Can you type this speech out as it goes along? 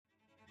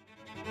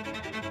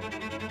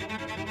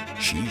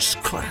She's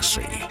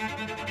classy.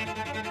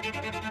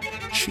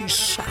 She's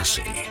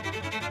sassy.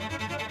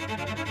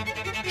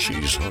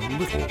 She's a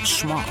little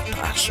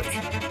smart-assy.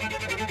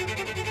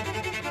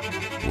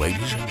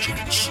 Ladies and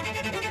gents,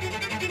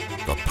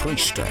 the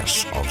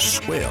priestess of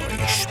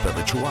squarish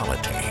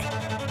spirituality.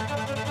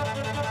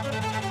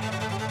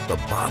 The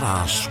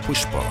badass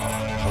whisperer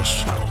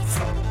herself,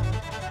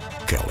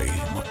 Kelly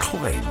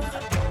McLean.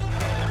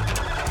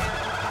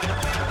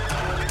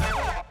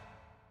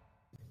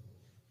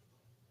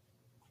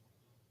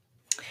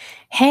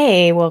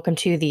 Hey, welcome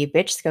to the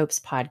BitchScopes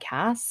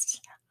podcast.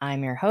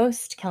 I'm your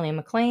host, Kelly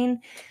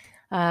McLean.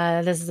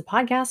 This is a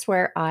podcast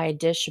where I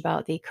dish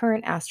about the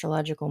current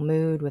astrological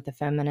mood with a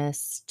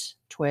feminist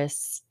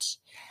twist.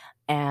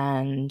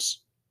 And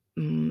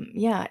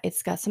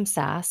it's got some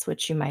sass,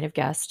 which you might have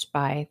guessed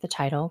by the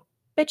title,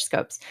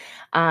 BitchScopes.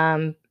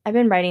 I've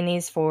been writing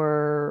these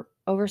for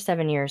over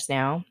 7 years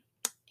now.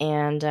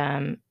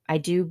 And I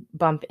do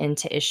bump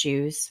into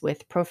issues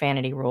with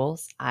profanity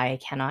rules. I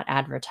cannot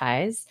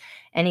advertise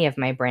any of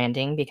my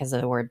branding because of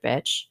the word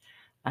bitch.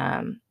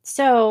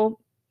 So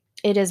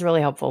it is really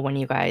helpful when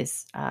you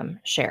guys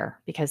share,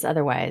 because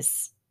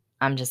otherwise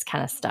I'm just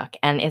kind of stuck.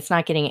 And it's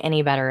not getting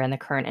any better in the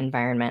current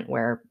environment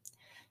where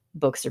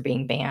books are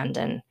being banned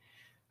and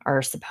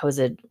our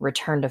supposed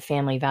return to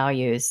family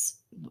values.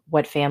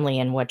 What family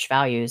and which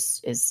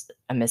values is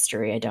a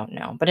mystery. I don't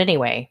know. But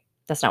anyway,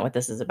 that's not what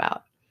this is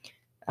about.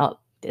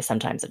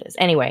 Sometimes it is.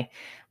 Anyway,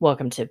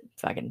 welcome to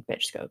fucking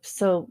BitchScopes.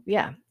 So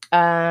yeah,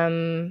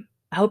 I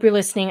hope you're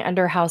listening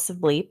under House of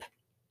Bleep.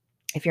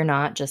 If you're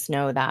not, just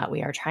know that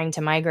we are trying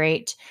to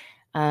migrate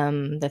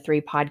the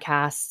 3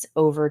 podcasts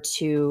over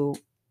to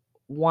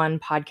one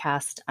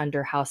podcast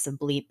under House of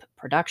Bleep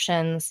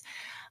Productions.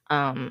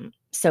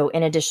 So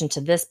in addition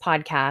to this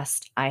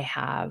podcast, I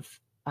have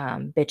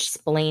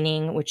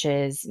Bitch-splaining, which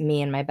is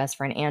me and my best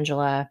friend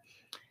Angela.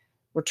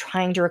 We're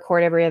trying to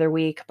record every other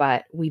week,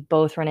 but we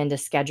both run into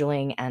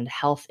scheduling and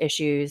health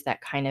issues that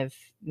kind of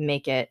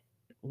make it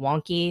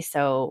wonky.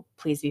 So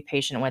please be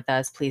patient with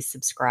us. Please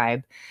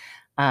subscribe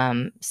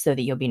so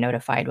that you'll be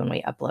notified when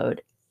we upload.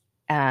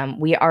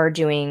 We are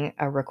doing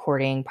a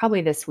recording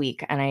probably this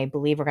week, and I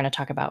believe we're going to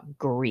talk about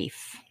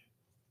grief.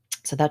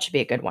 So that should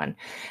be a good one.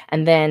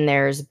 And then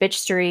there's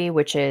Bitchstery,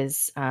 which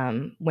is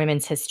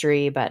women's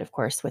history, but of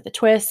course with a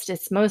twist.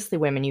 It's mostly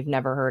women you've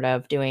never heard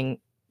of doing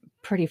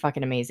pretty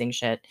fucking amazing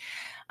shit.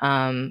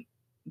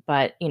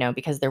 But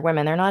because they're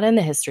women, they're not in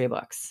the history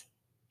books.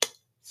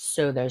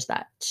 So there's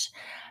that.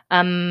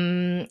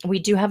 We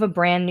do have a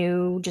brand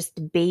new,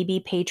 just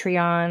baby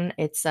Patreon.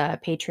 It's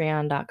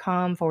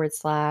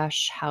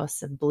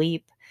patreon.com/House of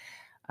Bleep.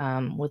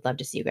 Would love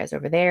to see you guys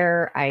over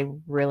there. I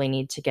really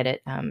need to get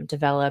it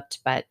developed,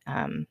 but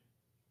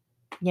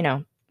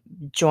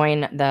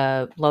join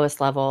the lowest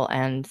level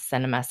and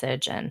send a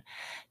message and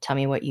tell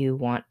me what you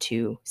want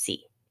to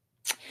see.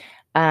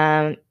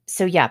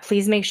 So yeah,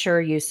 please make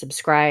sure you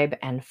subscribe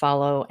and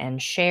follow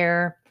and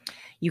share.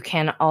 You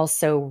can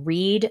also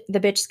read the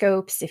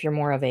BitchScopes if you're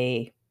more of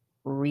a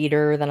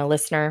reader than a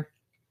listener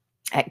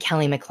at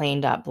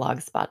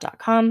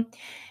kellymclean.blogspot.com.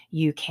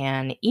 You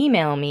can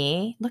email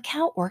me. Look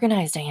how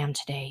organized I am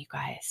today, you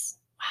guys.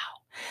 Wow.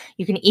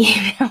 You can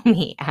email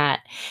me at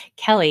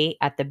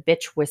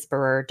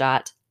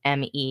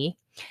kelly@thebitchwhisperer.me.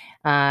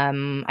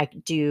 I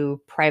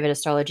do private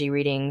astrology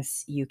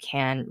readings. You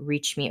can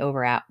reach me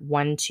over at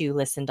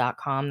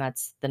 12listen.com.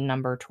 That's the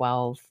number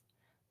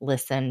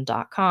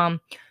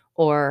 12listen.com,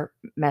 or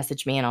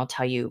message me and I'll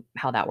tell you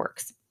how that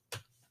works.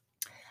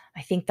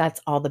 I think that's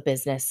all the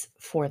business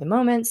for the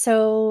moment.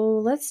 So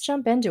let's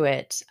jump into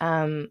it.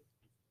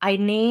 I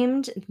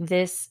named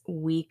this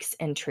week's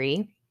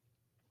entry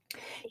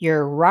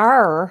your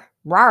Rawr.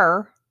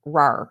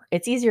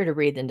 It's easier to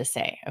read than to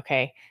say.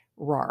 Okay.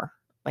 Rawr.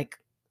 Like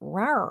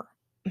Rawr.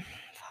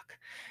 Fuck.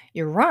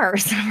 Your Rawr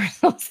summer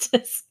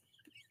solstice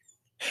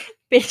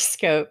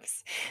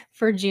BitchScopes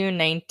for June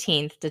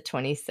 19th to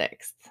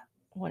 26th.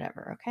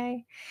 Whatever,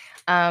 okay?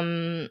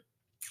 I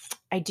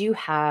do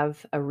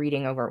have a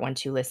reading over at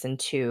 12listen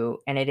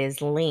too, and it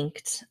is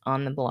linked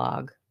on the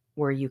blog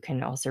where you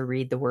can also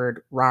read the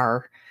word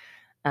Rawr.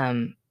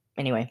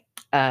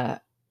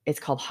 It's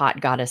called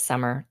Hot Goddess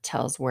Summer.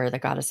 Tells where the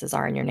goddesses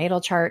are in your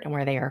natal chart and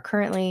where they are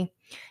currently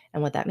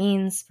and what that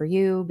means for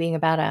you being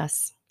a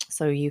badass.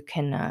 So you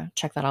can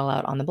check that all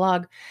out on the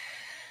blog.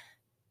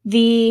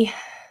 The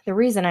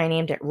reason I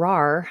named it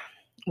Rawr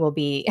will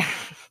be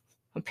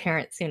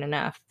apparent soon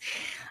enough.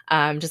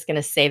 I'm just going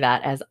to say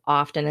that as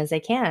often as I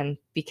can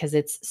because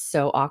it's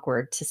so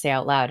awkward to say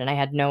out loud. And I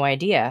had no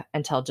idea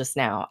until just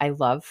now. I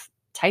love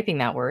typing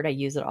that word. I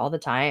use it all the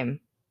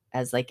time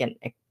as like an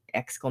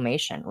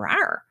exclamation.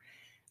 Rawr.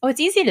 Oh, it's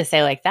easy to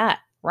say like that.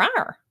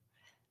 Rawr.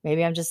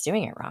 Maybe I'm just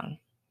doing it wrong.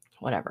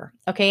 Whatever.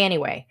 Okay,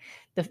 anyway,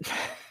 the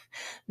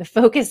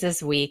focus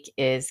this week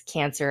is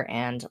Cancer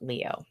and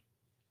Leo.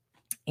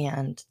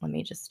 And let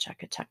me just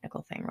check a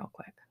technical thing real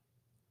quick.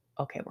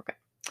 Okay, we're good.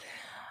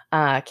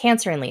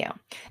 Cancer and Leo.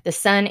 The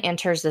sun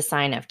enters the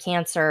sign of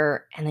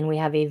Cancer, and then we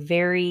have a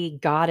very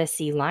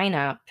goddessy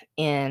lineup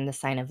in the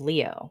sign of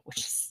Leo, which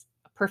is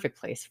a perfect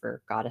place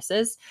for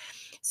goddesses.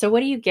 So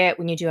what do you get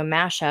when you do a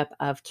mashup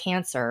of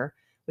Cancer,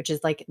 which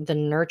is like the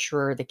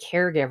nurturer, the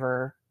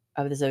caregiver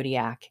of the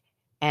zodiac,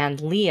 and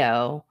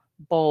Leo,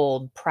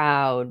 bold,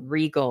 proud,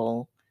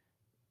 regal,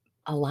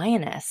 a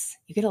lioness?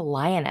 You get a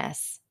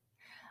lioness.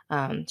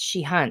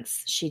 She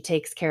hunts, she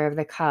takes care of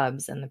the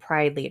cubs and the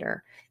pride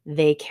leader.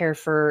 They care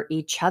for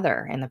each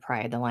other in the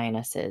pride, the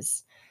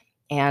lionesses,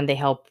 and they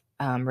help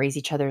raise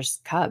each other's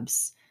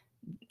cubs.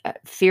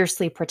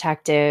 Fiercely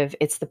protective.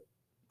 It's the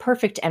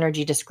perfect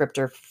energy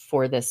descriptor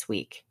for this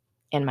week,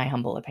 in my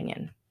humble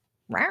opinion.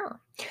 Rawr.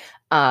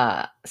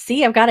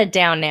 See, I've got it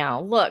down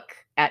now. Look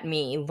at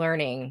me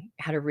learning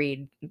how to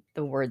read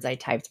the words I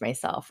typed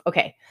myself.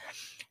 Okay.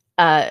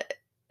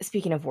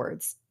 Speaking of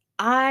words,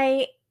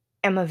 I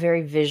am a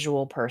very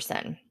visual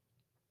person.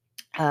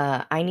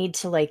 I need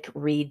to like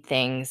read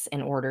things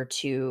in order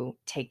to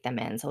take them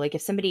in. So, like,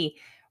 if somebody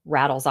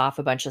rattles off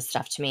a bunch of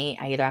stuff to me,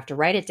 I either have to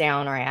write it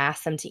down or I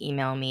ask them to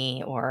email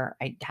me or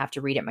I have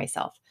to read it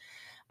myself.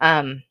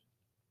 Um,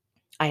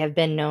 I have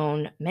been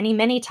known many,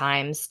 many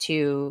times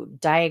to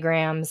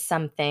diagram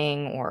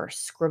something or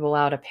scribble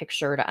out a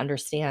picture to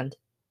understand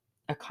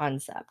a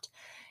concept.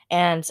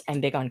 And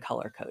I'm big on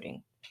color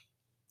coding.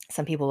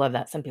 Some people love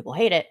that, some people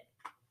hate it,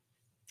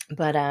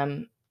 but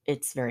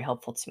it's very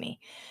helpful to me.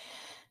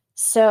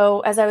 So,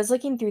 as I was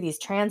looking through these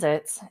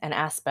transits and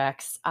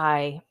aspects,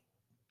 I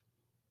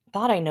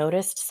thought I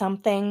noticed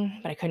something,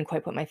 but I couldn't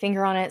quite put my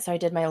finger on it. So, I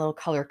did my little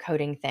color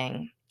coding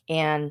thing.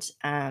 And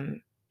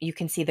you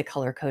can see the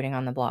color coding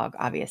on the blog,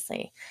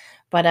 obviously.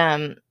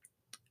 But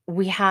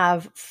we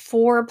have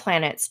 4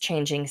 planets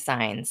changing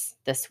signs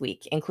this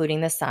week,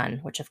 including the sun,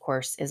 which, of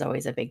course, is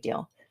always a big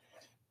deal.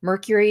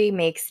 Mercury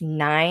makes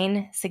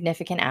 9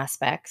 significant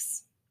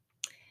aspects,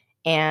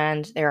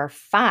 and there are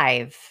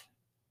 5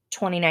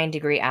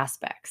 29-degree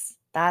aspects.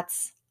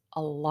 That's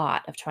a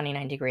lot of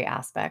 29-degree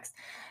aspects.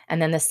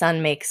 And then the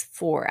sun makes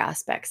 4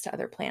 aspects to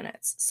other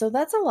planets. So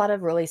that's a lot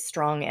of really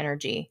strong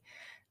energy.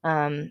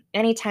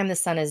 Anytime the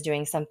sun is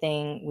doing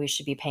something, we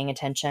should be paying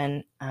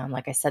attention.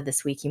 Like I said,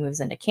 this week he moves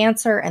into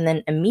Cancer and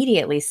then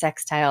immediately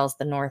sextiles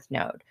the North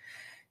Node.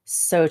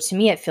 So to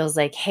me, it feels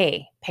like,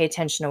 hey, pay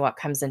attention to what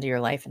comes into your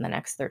life in the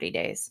next 30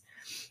 days.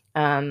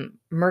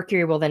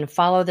 Mercury will then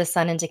follow the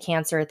sun into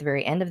Cancer at the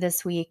very end of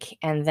this week,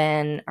 and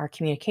then our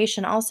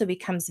communication also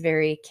becomes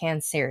very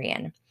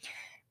Cancerian.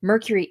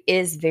 Mercury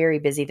is very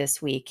busy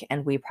this week,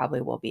 and we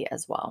probably will be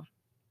as well.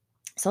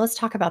 So let's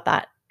talk about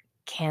that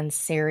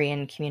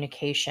Cancerian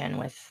communication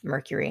with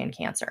Mercury and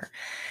Cancer.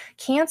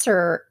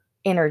 Cancer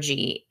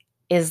energy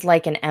is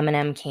like an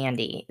M&M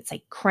candy. It's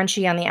like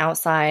crunchy on the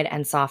outside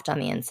and soft on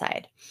the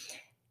inside.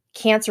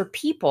 Cancer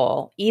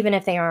people, even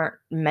if they aren't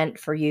meant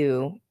for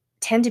you,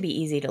 tend to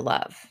be easy to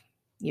love,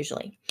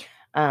 usually.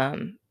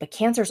 But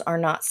Cancers are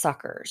not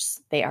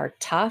suckers. They are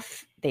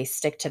tough. They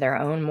stick to their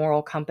own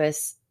moral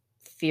compass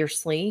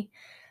fiercely.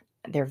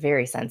 They're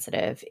very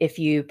sensitive. If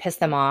you piss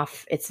them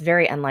off, it's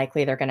very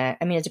unlikely they're going to,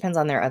 I mean, it depends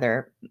on their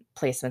other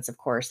placements, of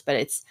course, but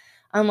it's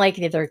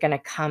unlikely they're going to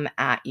come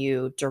at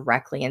you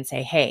directly and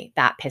say, hey,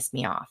 that pissed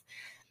me off.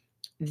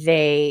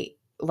 They,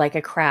 like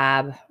a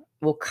crab,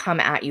 will come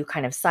at you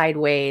kind of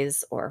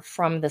sideways or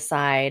from the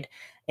side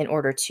in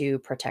order to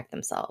protect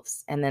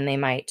themselves. And then they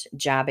might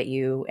jab at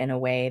you in a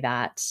way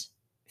that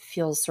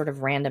feels sort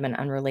of random and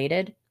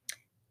unrelated.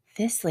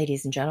 This,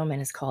 ladies and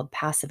gentlemen, is called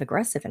passive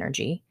aggressive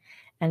energy,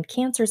 and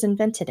Cancer's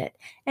invented it.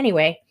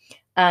 Anyway,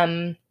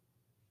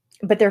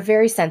 but they're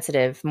very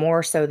sensitive,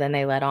 more so than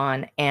they let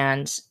on,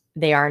 and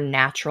they are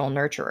natural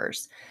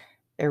nurturers.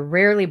 They're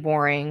rarely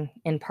boring,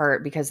 in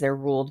part because they're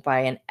ruled by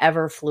an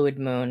ever fluid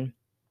moon.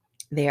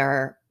 They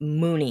are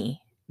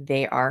moony.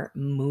 They are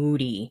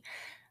moody.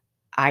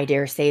 I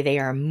dare say they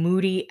are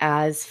moody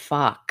as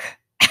fuck.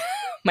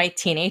 My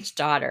teenage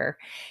daughter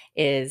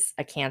is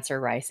a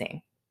Cancer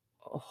rising.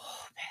 Oh,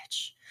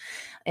 bitch.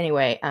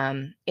 Anyway,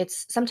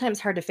 it's sometimes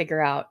hard to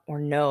figure out or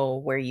know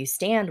where you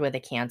stand with a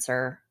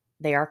Cancer.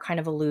 They are kind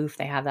of aloof.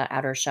 They have that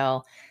outer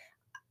shell.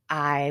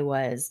 I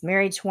was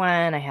married to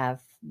one. I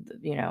have,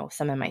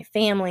 some in my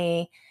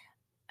family,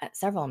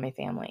 several in my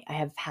family. I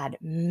have had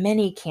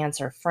many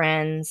Cancer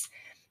friends.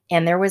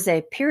 And there was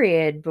a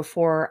period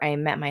before I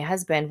met my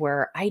husband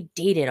where I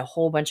dated a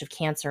whole bunch of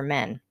Cancer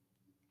men.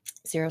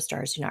 0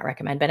 stars, do not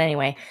recommend. But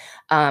anyway,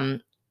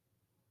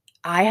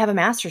 I have a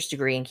master's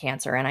degree in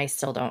Cancer, and I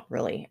still don't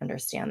really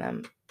understand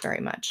them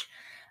very much.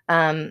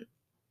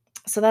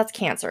 So that's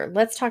Cancer.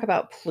 Let's talk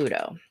about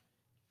Pluto.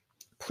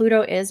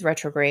 Pluto is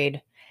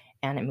retrograde,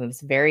 and it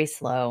moves very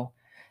slow.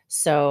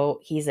 So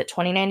he's at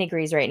 29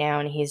 degrees right now,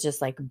 and he's just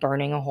like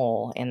burning a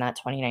hole in that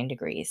 29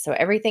 degrees. So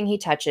everything he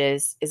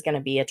touches is going to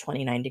be a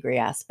 29-degree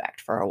aspect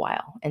for a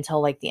while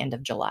until like the end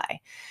of July.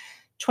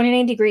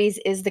 29 degrees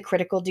is the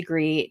critical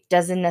degree. It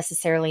doesn't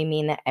necessarily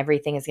mean that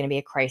everything is going to be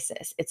a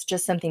crisis. It's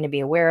just something to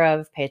be aware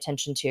of, pay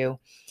attention to.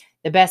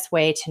 The best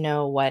way to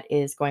know what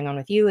is going on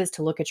with you is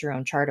to look at your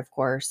own chart, of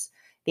course.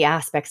 The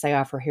aspects I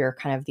offer here are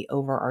kind of the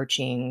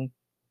overarching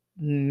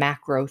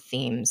macro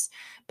themes.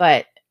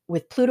 But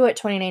with Pluto at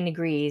 29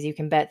 degrees, you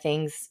can bet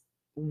things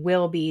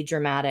will be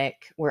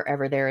dramatic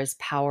wherever there is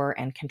power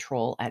and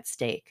control at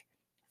stake.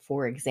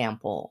 For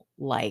example,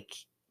 like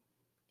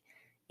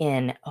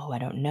I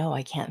don't know,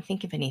 I can't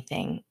think of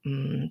anything.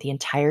 The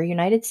entire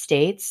United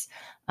States,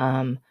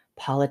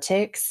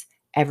 politics,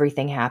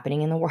 everything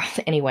happening in the world.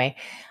 Anyway,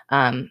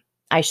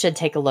 I should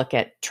take a look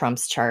at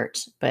Trump's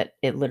chart, but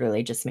it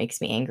literally just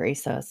makes me angry,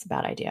 so it's a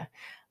bad idea.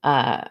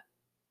 Uh,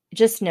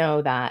 just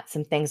know that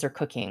some things are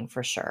cooking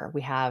for sure.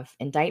 We have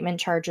indictment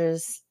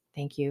charges.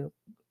 Thank you,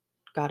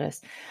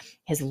 goddess.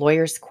 His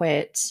lawyers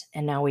quit,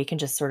 and now we can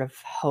just sort of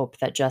hope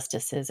that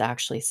justice is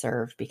actually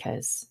served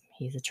because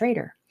he's a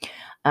traitor.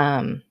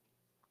 Um,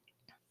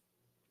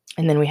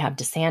 and then we have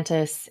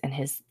DeSantis and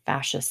his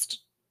fascist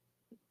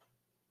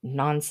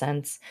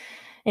nonsense.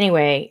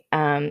 Anyway,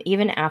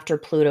 even after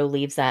Pluto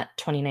leaves at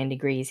 29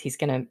 degrees, he's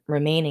going to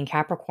remain in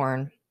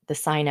Capricorn, the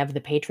sign of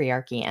the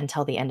patriarchy,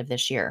 until the end of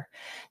this year.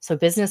 So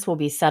business will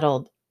be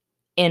settled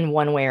in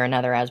one way or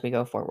another as we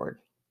go forward.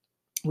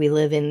 We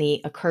live in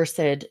the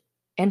accursed,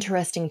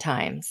 interesting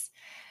times.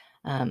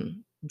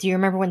 Do you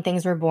remember when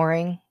things were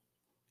boring?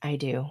 I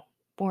do.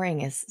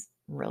 Boring is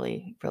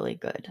really, really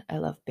good. I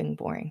love being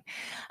boring.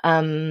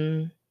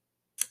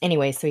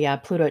 Anyway, so yeah,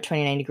 Pluto at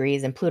 29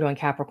 degrees and Pluto in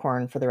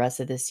Capricorn for the rest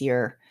of this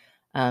year.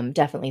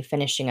 Definitely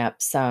finishing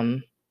up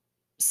some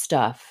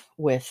stuff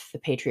with the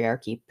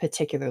patriarchy,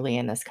 particularly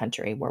in this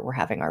country where we're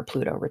having our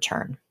Pluto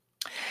return.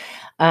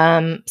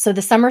 So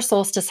the summer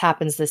solstice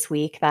happens this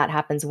week. That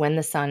happens when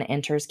the sun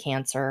enters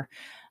Cancer.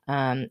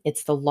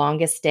 It's the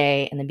longest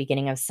day in the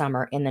beginning of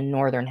summer in the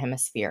northern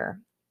hemisphere.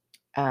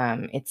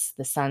 It's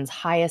the sun's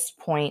highest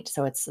point,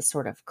 so it's the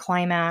sort of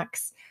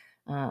climax.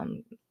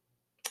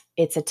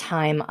 It's a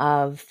time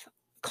of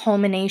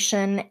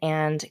culmination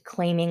and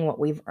claiming what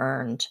we've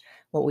earned,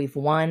 what we've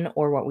won,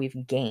 or what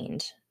we've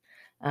gained.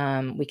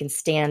 We can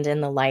stand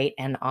in the light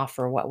and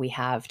offer what we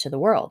have to the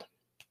world.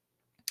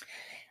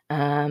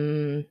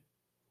 In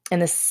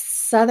the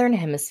southern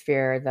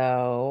hemisphere,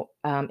 though,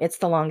 it's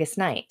the longest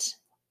night,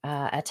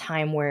 a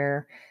time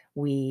where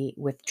we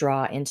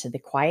withdraw into the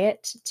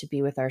quiet to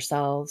be with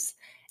ourselves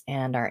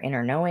and our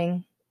inner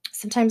knowing.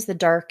 Sometimes the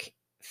dark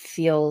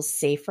feels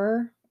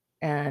safer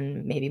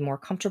and maybe more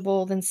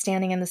comfortable than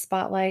standing in the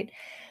spotlight.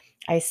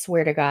 I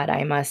swear to God,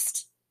 I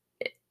must,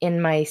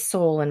 in my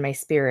soul and my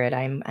spirit,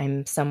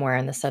 I'm somewhere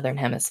in the southern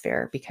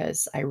hemisphere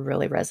because I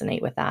really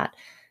resonate with that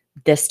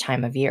this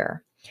time of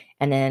year.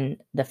 And then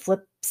the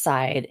flip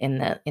side in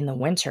the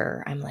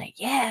winter, I'm like,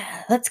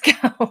 yeah, let's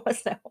go.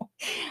 So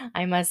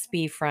I must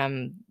be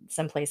from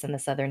someplace in the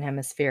southern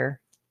hemisphere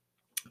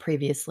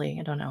previously.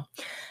 I don't know.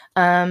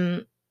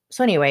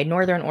 So anyway,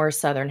 northern or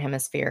southern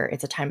hemisphere,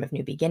 it's a time of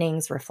new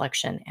beginnings,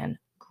 reflection, and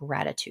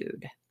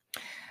gratitude.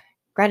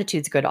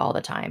 Gratitude's good all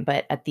the time,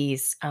 but at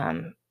these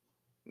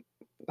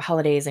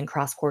holidays and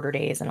cross-quarter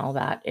days and all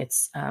that,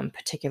 it's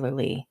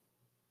particularly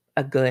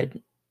a good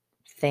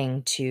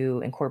thing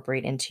to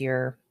incorporate into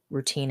your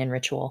routine and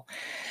ritual.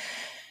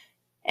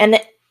 And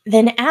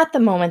then at the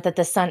moment that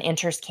the sun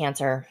enters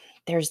Cancer,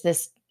 there's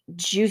this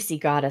juicy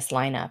goddess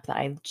lineup that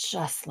I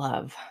just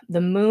love.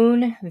 The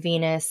moon,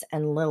 Venus,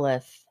 and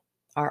Lilith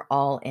are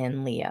all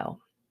in Leo.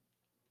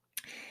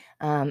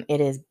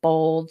 It is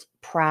bold,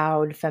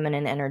 proud,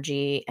 feminine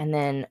energy. And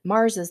then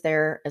Mars is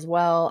there as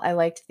well. I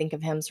like to think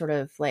of him sort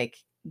of like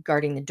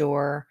guarding the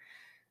door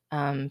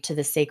to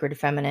the sacred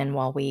feminine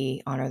while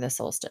we honor the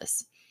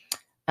solstice.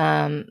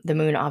 The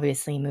moon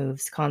obviously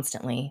moves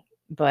constantly,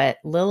 but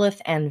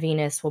Lilith and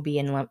Venus will be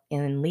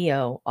in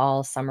Leo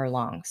all summer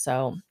long.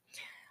 So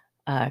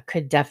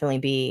could definitely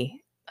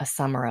be a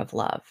summer of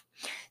love.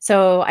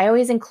 So I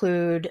always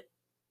include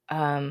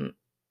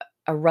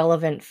a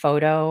relevant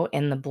photo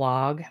in the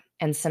blog,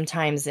 and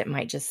sometimes it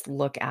might just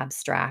look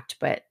abstract,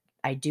 but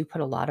I do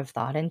put a lot of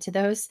thought into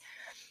those.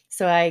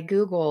 So I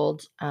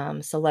Googled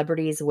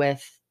celebrities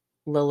with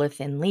Lilith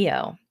in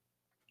Leo.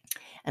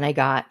 And I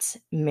got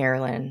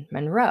Marilyn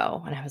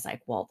Monroe. And I was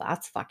like, well,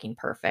 that's fucking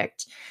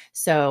perfect.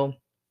 So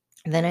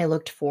then I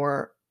looked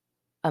for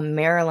a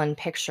Marilyn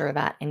picture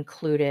that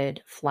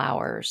included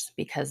flowers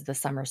because the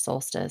summer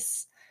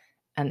solstice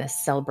and the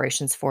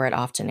celebrations for it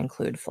often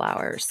include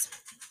flowers.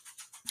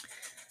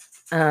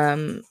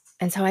 And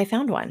so I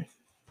found one.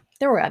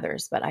 There were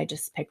others, but I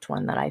just picked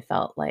one that I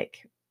felt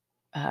like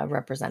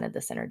represented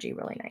this energy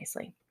really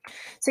nicely.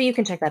 So you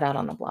can check that out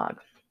on the blog.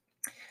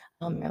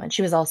 Marilyn.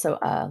 She was also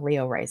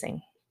Leo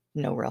rising.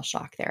 No real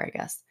shock there, I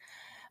guess.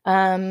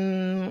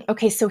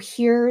 Okay, so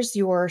here's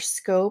your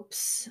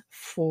scopes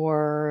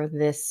for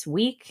this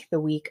week, the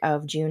week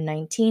of June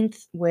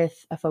 19th,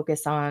 with a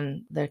focus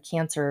on the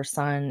Cancer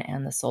sun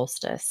and the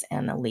solstice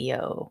and the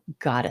Leo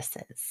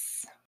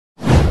goddesses.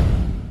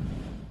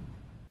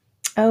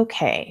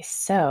 Okay,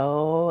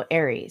 so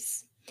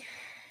Aries.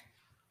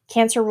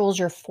 Cancer rules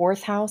your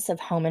fourth house of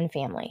home and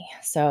family.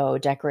 So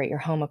decorate your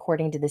home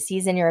according to the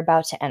season you're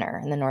about to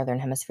enter. In the northern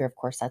hemisphere, of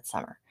course, that's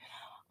summer.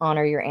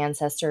 Honor your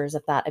ancestors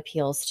if that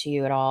appeals to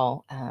you at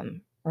all.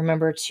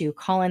 Remember to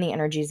call in the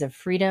energies of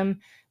freedom,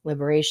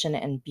 liberation,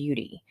 and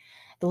beauty.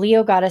 The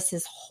Leo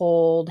goddesses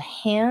hold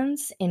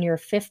hands in your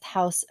 5th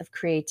house of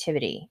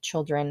creativity,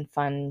 children,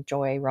 fun,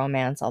 joy,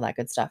 romance, all that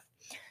good stuff.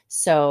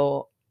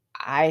 So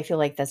I feel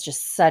like that's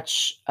just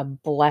such a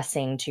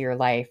blessing to your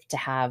life to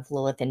have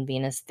Lilith and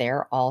Venus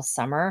there all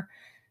summer,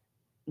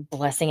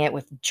 blessing it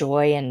with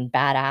joy and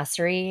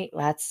badassery.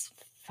 That's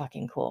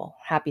fucking cool.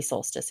 Happy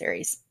solstice,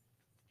 Aries.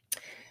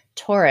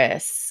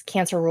 Taurus,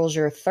 Cancer rules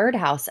your 3rd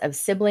house of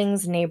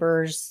siblings,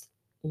 neighbors,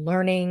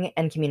 learning,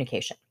 and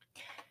communication.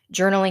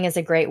 Journaling is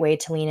a great way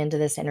to lean into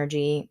this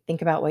energy.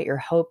 Think about what your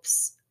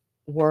hopes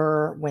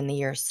were when the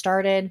year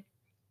started.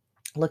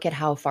 Look at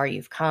how far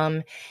you've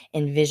come.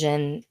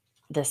 Envision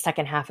the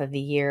second half of the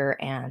year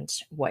and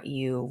what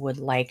you would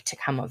like to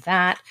come of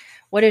that.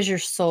 What is your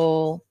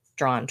soul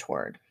drawn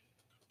toward?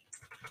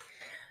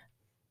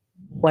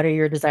 What are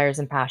your desires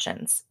and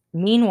passions?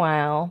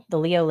 Meanwhile, the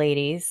Leo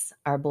ladies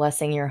are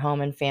blessing your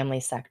home and family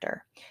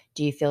sector.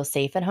 Do you feel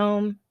safe at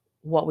home?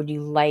 What would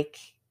you like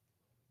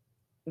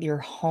your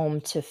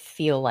home to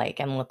feel like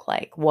and look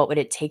like? What would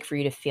it take for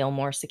you to feel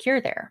more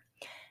secure there?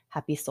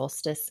 Happy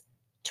solstice,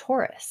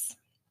 Taurus.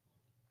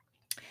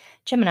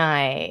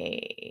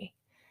 Gemini.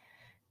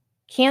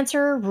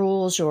 Cancer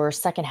rules your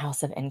 2nd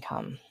house of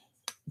income.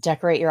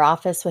 Decorate your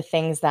office with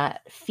things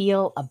that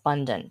feel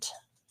abundant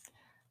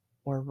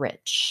or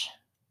rich.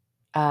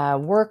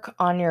 Work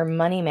on your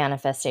money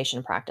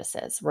manifestation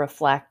practices.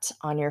 Reflect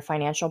on your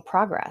financial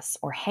progress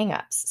or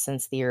hangups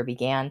since the year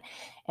began,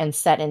 and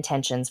set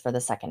intentions for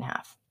the second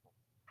half.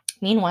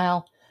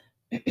 Meanwhile,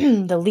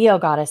 the Leo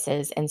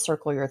goddesses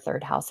encircle your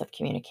 3rd house of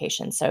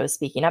communication. So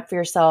speaking up for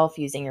yourself,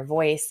 using your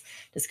voice,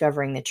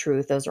 discovering the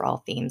truth, those are all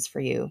themes for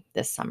you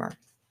this summer.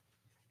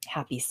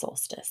 Happy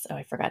solstice. Oh,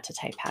 I forgot to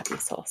type happy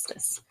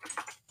solstice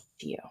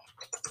to you.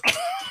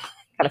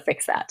 Gotta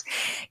fix that.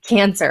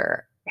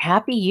 Cancer,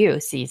 happy you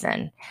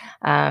season.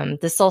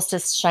 The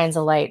solstice shines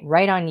a light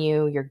right on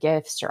you, your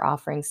gifts, your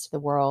offerings to the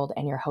world,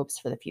 and your hopes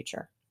for the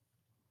future.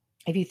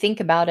 If you think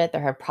about it,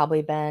 there have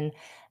probably been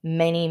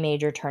many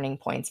major turning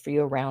points for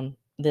you around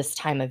this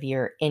time of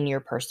year in your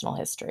personal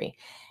history,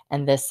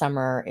 and this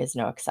summer is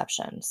no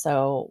exception.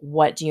 So,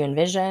 what do you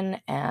envision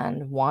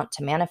and want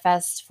to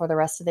manifest for the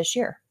rest of this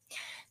year?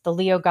 The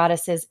Leo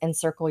goddesses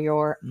encircle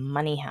your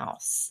money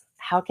house.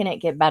 How can it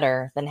get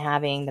better than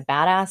having the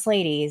badass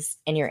ladies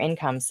in your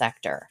income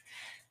sector?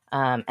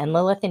 And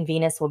Lilith and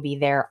Venus will be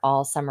there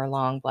all summer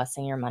long,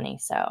 blessing your money.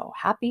 So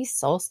happy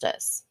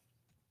solstice.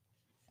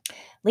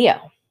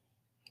 Leo.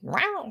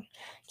 Wow.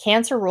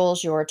 Cancer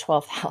rules your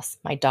 12th house.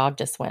 My dog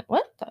just went,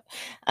 what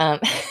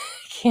the?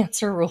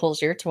 Cancer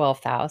rules your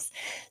 12th house.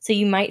 So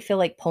you might feel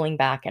like pulling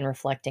back and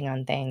reflecting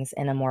on things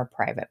in a more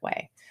private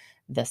way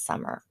this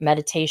summer.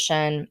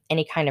 Meditation,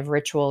 any kind of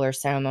ritual or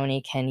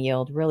ceremony can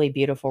yield really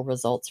beautiful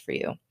results for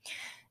you.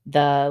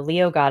 The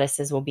Leo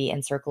goddesses will be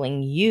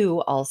encircling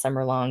you all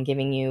summer long,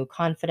 giving you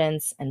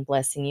confidence and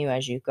blessing you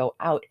as you go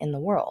out in the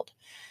world.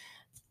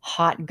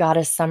 Hot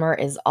goddess summer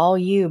is all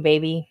you,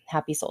 baby.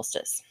 Happy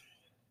solstice.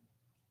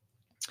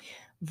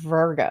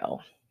 Virgo.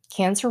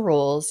 Cancer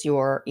rules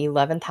your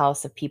 11th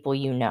house of people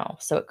you know,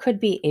 so it could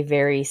be a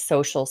very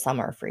social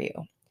summer for you.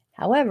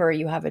 However,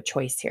 you have a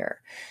choice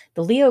here.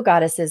 The Leo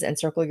goddesses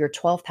encircle your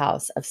 12th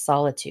house of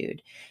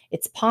solitude.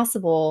 It's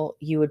possible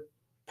you would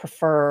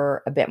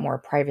prefer a bit more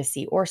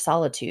privacy or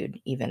solitude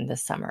even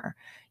this summer.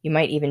 You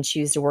might even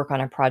choose to work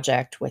on a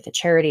project with a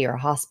charity or a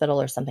hospital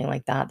or something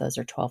like that. Those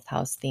are 12th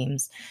house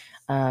themes.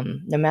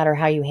 No matter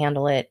how you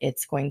handle it,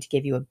 it's going to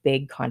give you a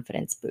big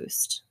confidence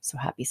boost. So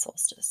happy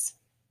solstice.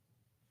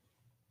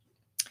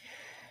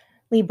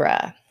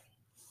 Libra.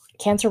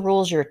 Cancer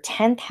rules your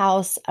 10th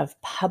house of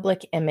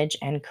public image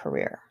and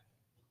career.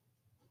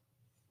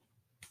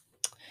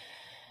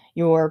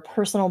 Your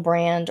personal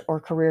brand or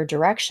career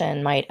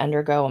direction might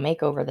undergo a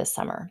makeover this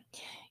summer.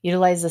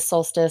 Utilize the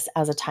solstice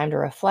as a time to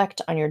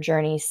reflect on your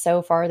journey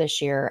so far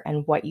this year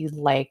and what you'd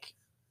like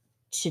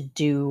to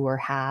do or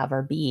have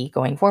or be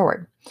going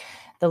forward.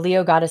 The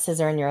Leo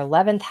goddesses are in your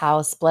 11th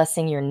house,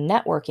 blessing your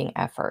networking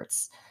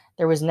efforts.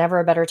 There was never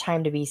a better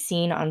time to be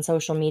seen on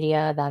social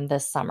media than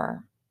this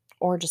summer,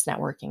 or just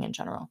networking in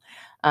general.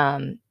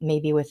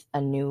 Maybe with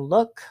a new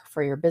look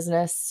for your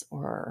business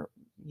or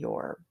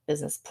your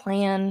business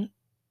plan,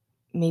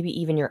 maybe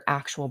even your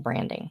actual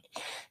branding.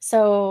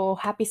 So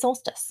happy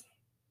solstice.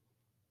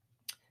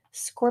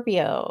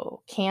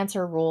 Scorpio.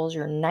 Cancer rules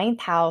your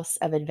 9th house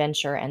of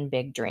adventure and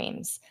big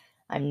dreams.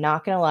 I'm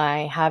not going to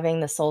lie, having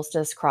the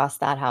solstice cross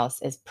that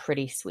house is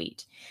pretty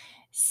sweet.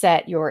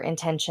 Set your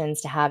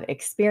intentions to have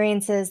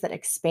experiences that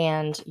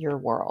expand your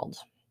world.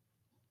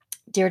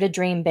 Dare to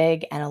dream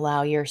big and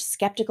allow your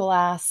skeptical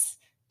ass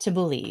to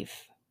believe.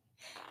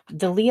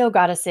 The Leo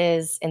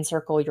goddesses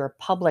encircle your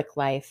public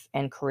life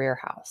and career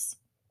house.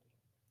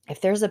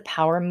 If there's a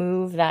power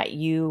move that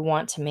you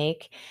want to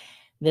make,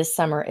 this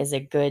summer is a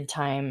good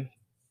time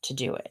to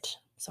do it.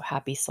 So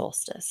happy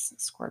solstice,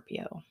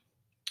 Scorpio.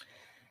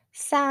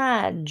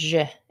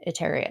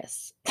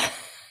 Sagittarius.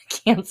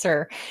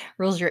 Cancer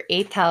rules your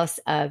 8th house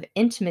of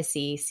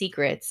intimacy,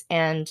 secrets,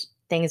 and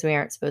things we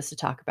aren't supposed to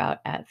talk about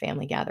at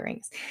family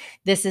gatherings.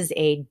 This is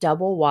a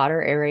double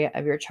water area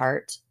of your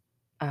chart.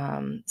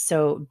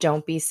 So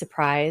don't be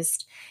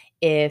surprised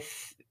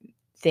if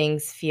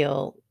things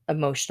feel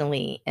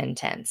emotionally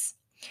intense.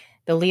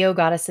 The Leo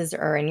goddesses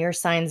are in your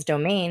sign's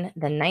domain,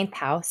 the ninth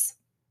house.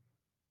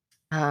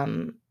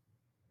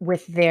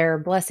 With their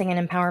blessing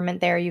and empowerment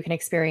there, you can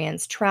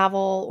experience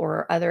travel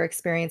or other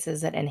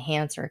experiences that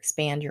enhance or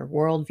expand your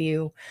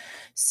worldview.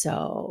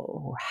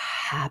 So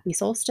happy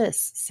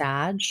solstice,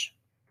 Sag.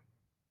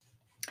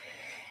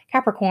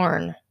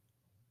 Capricorn.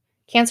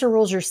 Cancer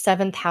rules your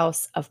seventh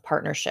house of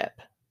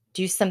partnership.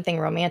 Do something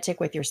romantic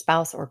with your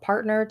spouse or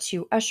partner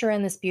to usher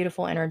in this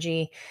beautiful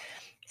energy.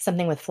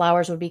 Something with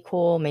flowers would be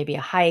cool, maybe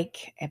a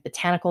hike, a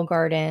botanical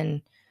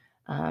garden.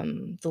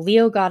 The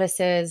Leo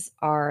goddesses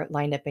are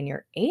lined up in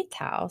your eighth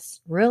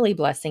house, really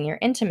blessing your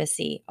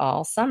intimacy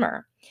all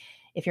summer.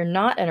 If you're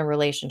not in a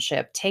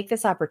relationship, take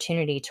this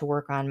opportunity to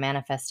work on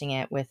manifesting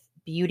it with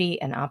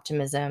beauty and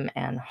optimism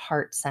and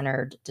heart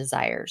centered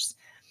desires.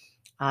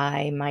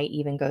 I might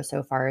even go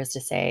so far as to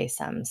say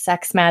some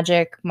sex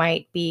magic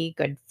might be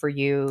good for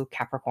you,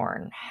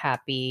 Capricorn.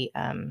 Happy,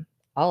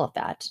 all of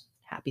that.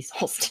 Happy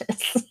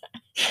solstice.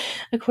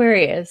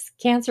 Aquarius,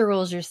 Cancer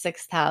rules your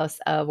sixth house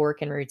of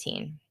work and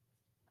routine.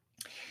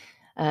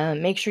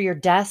 Make sure your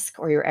desk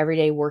or your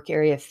everyday work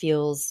area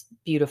feels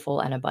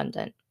beautiful and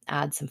abundant.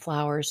 Add some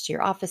flowers to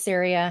your office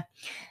area.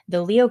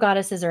 The Leo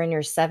goddesses are in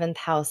your seventh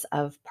house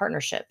of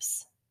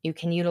partnerships. You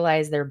can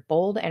utilize their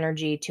bold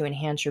energy to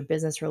enhance your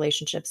business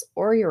relationships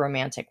or your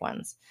romantic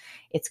ones.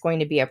 It's going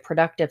to be a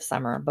productive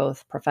summer,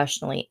 both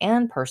professionally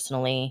and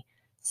personally.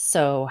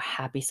 So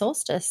happy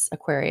solstice,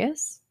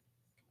 Aquarius.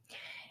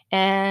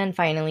 And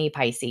finally,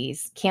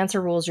 Pisces.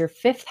 Cancer rules your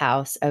fifth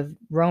house of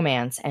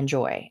romance and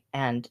joy.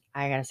 And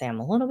I gotta say, I'm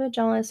a little bit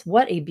jealous.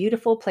 What a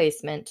beautiful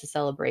placement to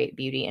celebrate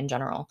beauty in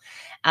general.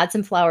 Add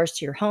some flowers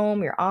to your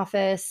home, your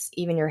office,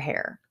 even your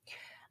hair.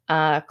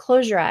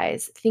 Close your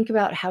eyes. Think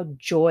about how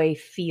joy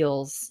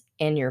feels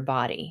in your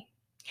body.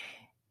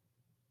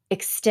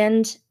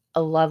 Extend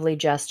a lovely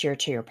gesture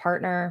to your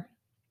partner.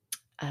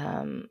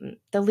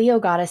 The Leo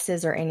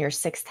goddesses are in your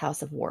sixth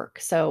house of work.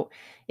 So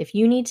if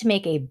you need to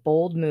make a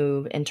bold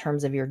move in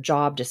terms of your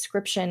job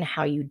description,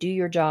 how you do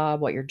your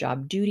job, what your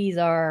job duties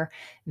are,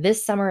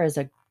 this summer is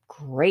a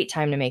great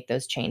time to make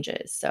those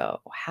changes. So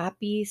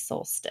happy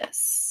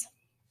solstice.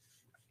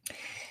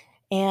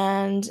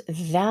 And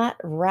that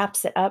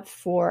wraps it up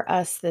for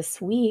us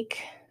this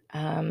week.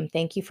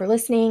 Thank you for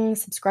listening,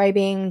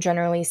 subscribing,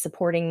 generally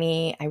supporting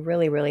me. I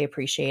really, really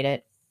appreciate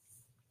it.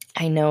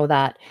 I know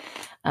that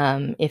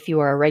if you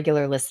are a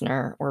regular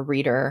listener or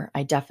reader,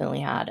 I definitely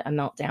had a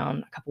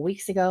meltdown a couple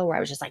weeks ago where I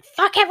was just like,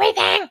 fuck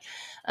everything.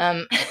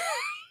 Um,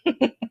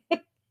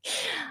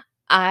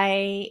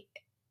 I'm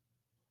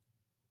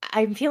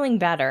feeling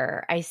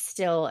better. I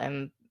still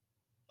am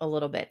a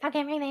little bit, fuck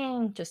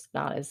everything, just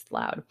not as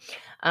loud.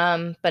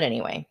 But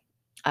anyway,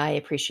 I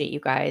appreciate you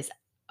guys.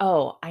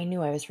 Oh, I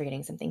knew I was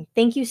forgetting something.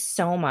 Thank you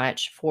so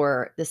much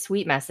for the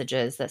sweet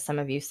messages that some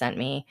of you sent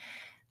me.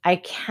 I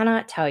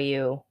cannot tell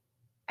you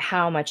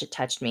how much it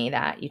touched me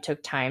that you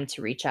took time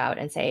to reach out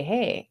and say,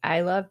 hey, I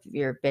love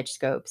your bitch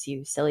scopes,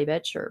 you silly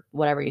bitch, or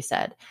whatever you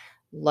said.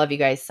 Love you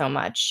guys so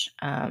much.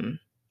 And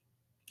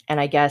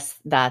I guess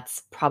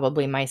that's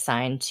probably my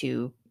sign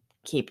to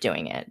keep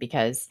doing it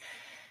because,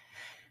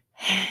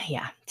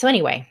 yeah. So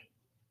anyway,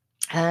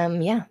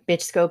 yeah,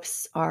 bitch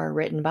scopes are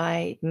written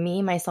by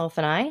me, myself,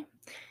 and I.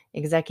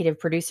 Executive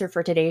producer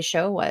for today's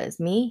show was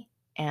me.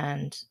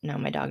 And no,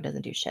 my dog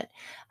doesn't do shit.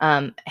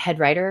 Head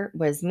writer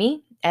was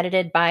me,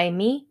 edited by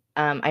me.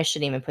 I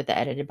shouldn't even put the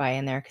edited by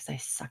in there because I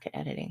suck at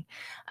editing.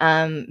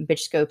 Bitch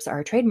Scopes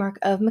are a trademark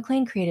of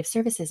McLean Creative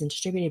Services and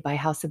distributed by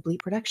House of Bleep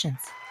Productions.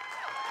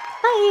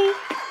 Bye.